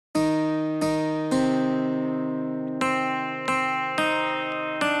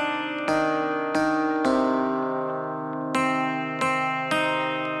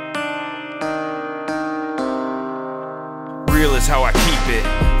how I keep it.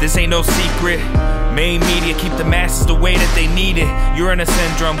 This ain't no secret. Main media keep the masses the way that they need it. You're in a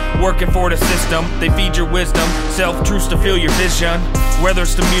syndrome, working for the system. They feed your wisdom, self-truths to fill your vision. Whether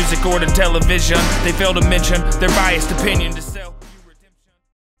it's the music or the television, they fail to mention their biased opinion to sell you redemption.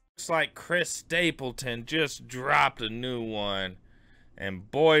 Looks like Chris Stapleton just dropped a new one.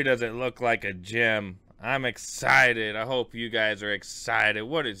 And boy does it look like a gem. I'm excited. I hope you guys are excited.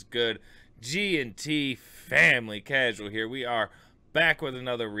 What is good? G&T family, Casual here. We are back with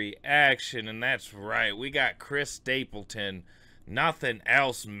another reaction, and that's right, we got Chris Stapleton, Nothing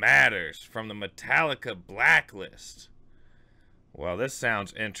Else Matters, from the Metallica Blacklist. Well, this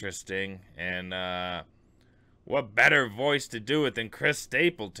sounds interesting, and what better voice to do it than Chris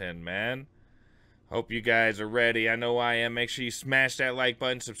Stapleton, man? Hope you guys are ready. I know I am. Make sure you smash that like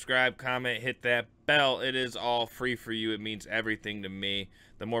button, subscribe, comment, hit that bell. It is all free for you. It means everything to me.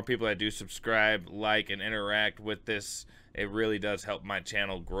 The more people that do subscribe, like, and interact with this, it really does help my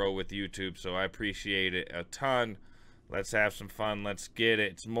channel grow with YouTube, so I appreciate it a ton. Let's have some fun. Let's get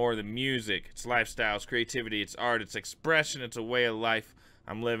it. It's more than music. It's lifestyle. It's creativity. It's art. It's expression. It's a way of life.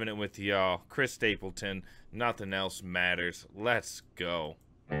 I'm living it with y'all. Chris Stapleton, Nothing Else Matters. Let's go.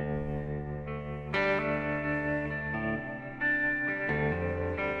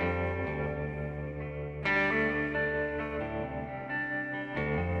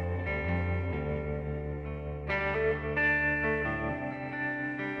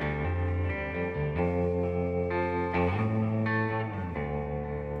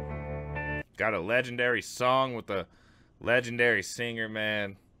 Got a legendary song with a legendary singer,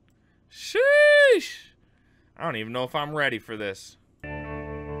 man. Sheesh! I don't even know if I'm ready for this. So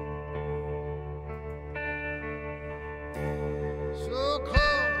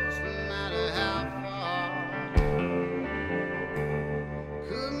close, no matter how far.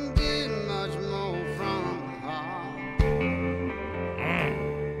 Couldn't be much more from the heart.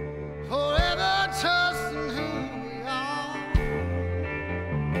 Forever trusting who we are.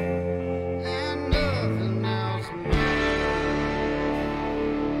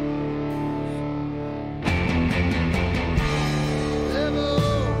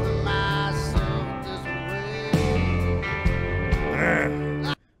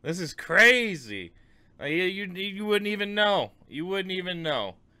 This is crazy. You wouldn't even know. You wouldn't even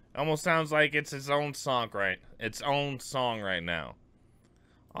know. Almost sounds like it's its own song, right? Its own song right now.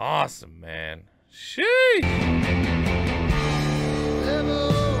 Awesome, man. Sheesh.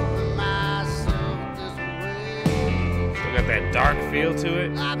 Still got that dark feel to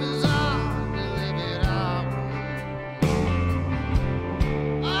it.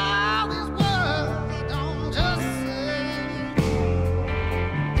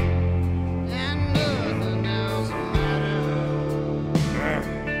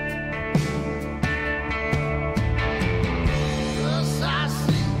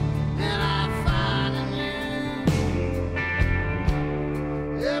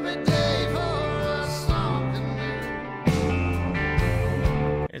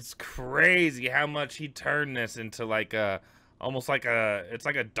 It's crazy how much he turned this into like a, almost like a, it's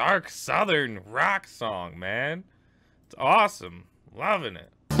like a dark southern rock song, man. It's awesome. Loving it.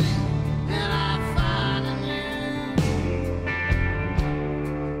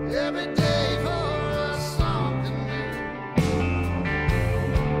 Every day for us something new.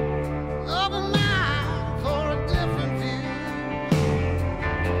 Love a mind for a different view.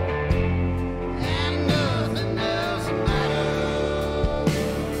 And nothing else matters.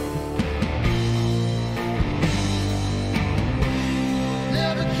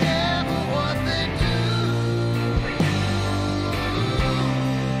 Never care for what they do.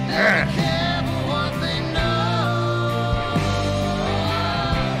 Never care for what they know.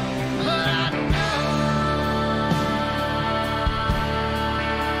 But I know.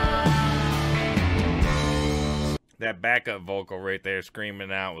 That backup vocal right there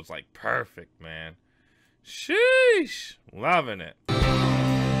screaming out was like perfect, man. Sheesh. Loving it.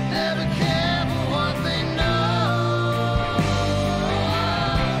 Never care for what they know.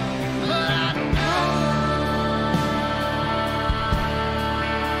 But I know.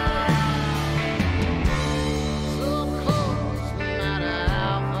 So close, no matter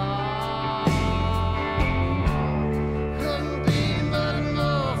how far. Couldn't be much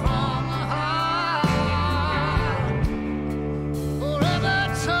more from the heart. Forever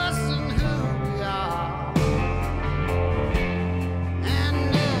trusting who we are. And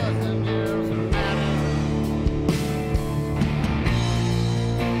nothing else matters.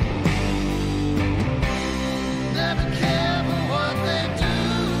 Never care for what they do.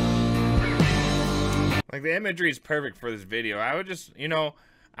 Like, the imagery is perfect for this video. I would just, you know,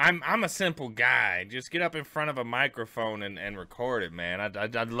 I'm a simple guy. Just get up in front of a microphone and record it, man.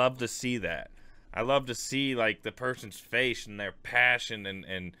 I'd love to see that. I love to see like the person's face and their passion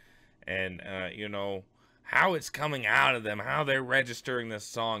and you know, how it's coming out of them, how they're registering this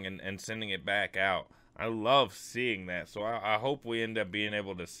song and sending it back out. I love seeing that. So I hope we end up being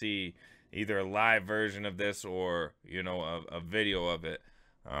able to see either a live version of this or, you know, a video of it.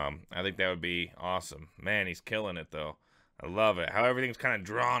 I think that would be awesome. Man, he's killing it though. I love it. How everything's kind of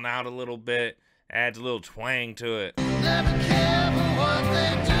drawn out a little bit, adds a little twang to it. Never care for what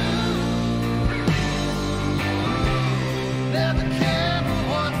they do. Never care for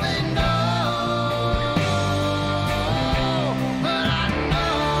what they know. But I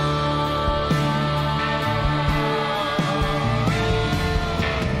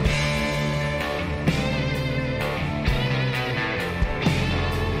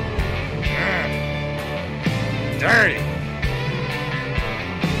know. Dirty.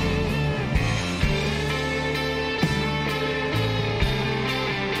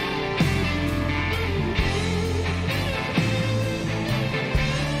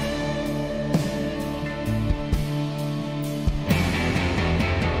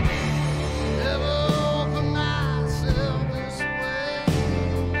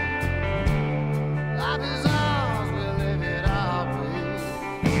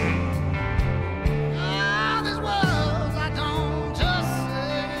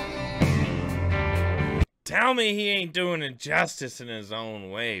 Tell me he ain't doing it justice in his own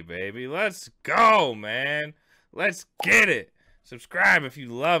way, baby. Let's go, man. Let's get it. Subscribe if you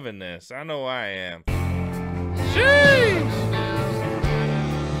loving this. I know I am. Jeez.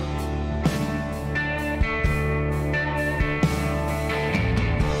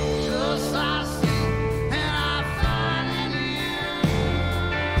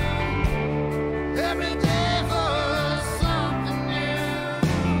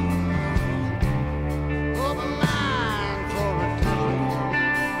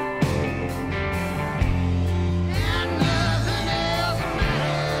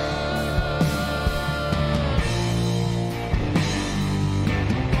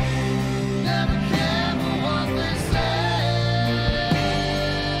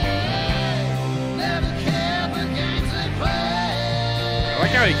 I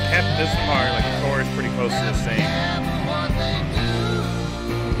like how he kept this part, like the chorus, pretty close to the same.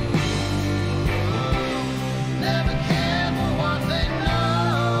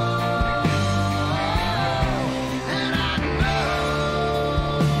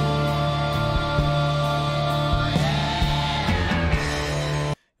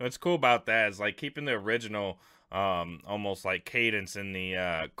 What's cool about that is like keeping the original almost like cadence in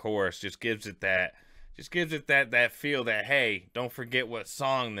the chorus just gives it that feel that, hey, don't forget what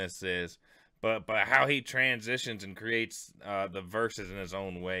song this is, but how he transitions and creates the verses in his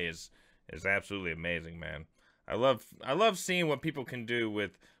own way is absolutely amazing, man. I love seeing what people can do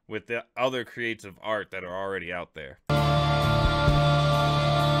with the other creative art that are already out there.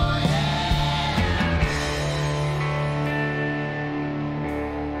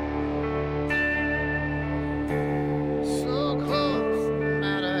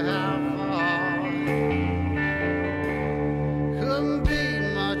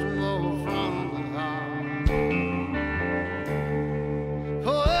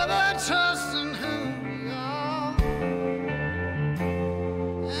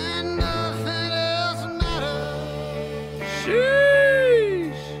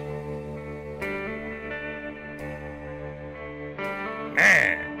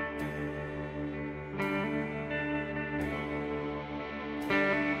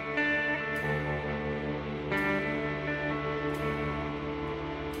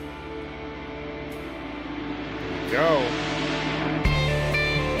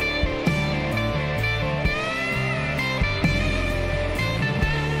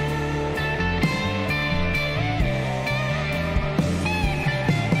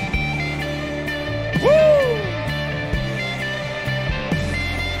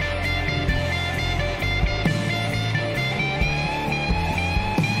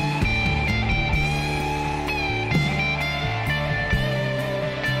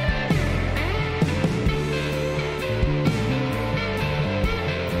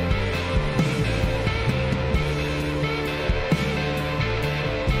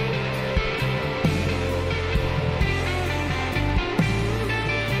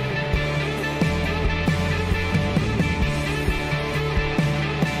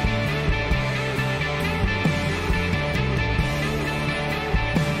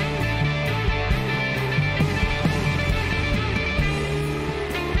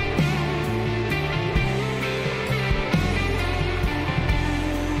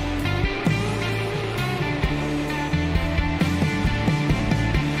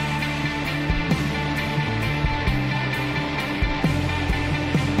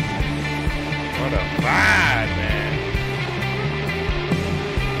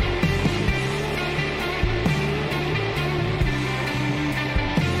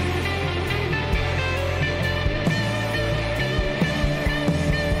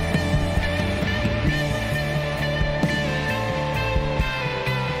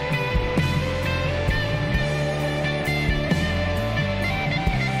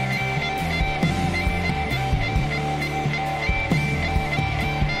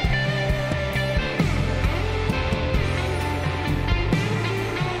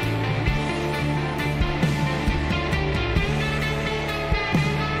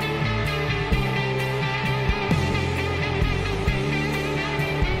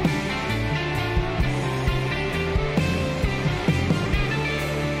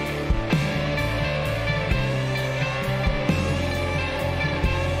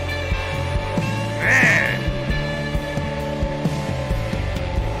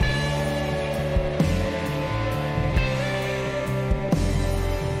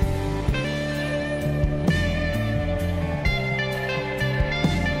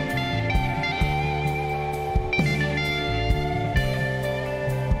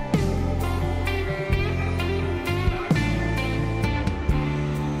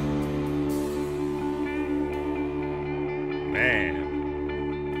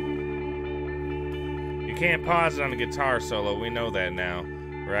 can't pause it on a guitar solo. We know that now,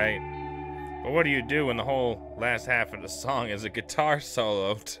 right? But what do you do when the whole last half of the song is a guitar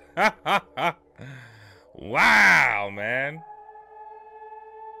solo? Wow, man.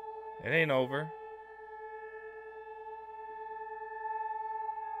 It ain't over.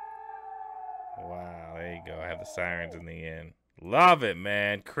 Wow, there you go. I have the sirens in the end. Love it,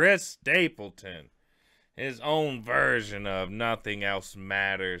 man. Chris Stapleton. His own version of Nothing Else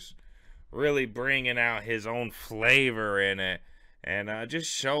Matters. Really bringing out his own flavor in it. And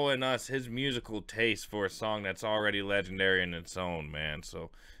just showing us his musical taste for a song that's already legendary in its own, man.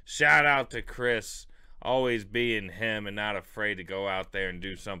 So, shout out to Chris. Always being him and not afraid to go out there and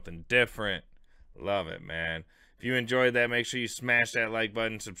do something different. Love it, man. If you enjoyed that, make sure you smash that like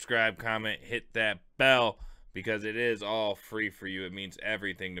button, subscribe, comment, hit that bell, because it is all free for you. It means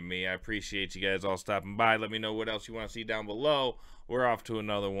everything to me. I appreciate you guys all stopping by. Let me know what else you want to see down below. We're off to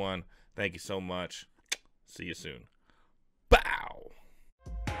another one. Thank you so much. See you soon.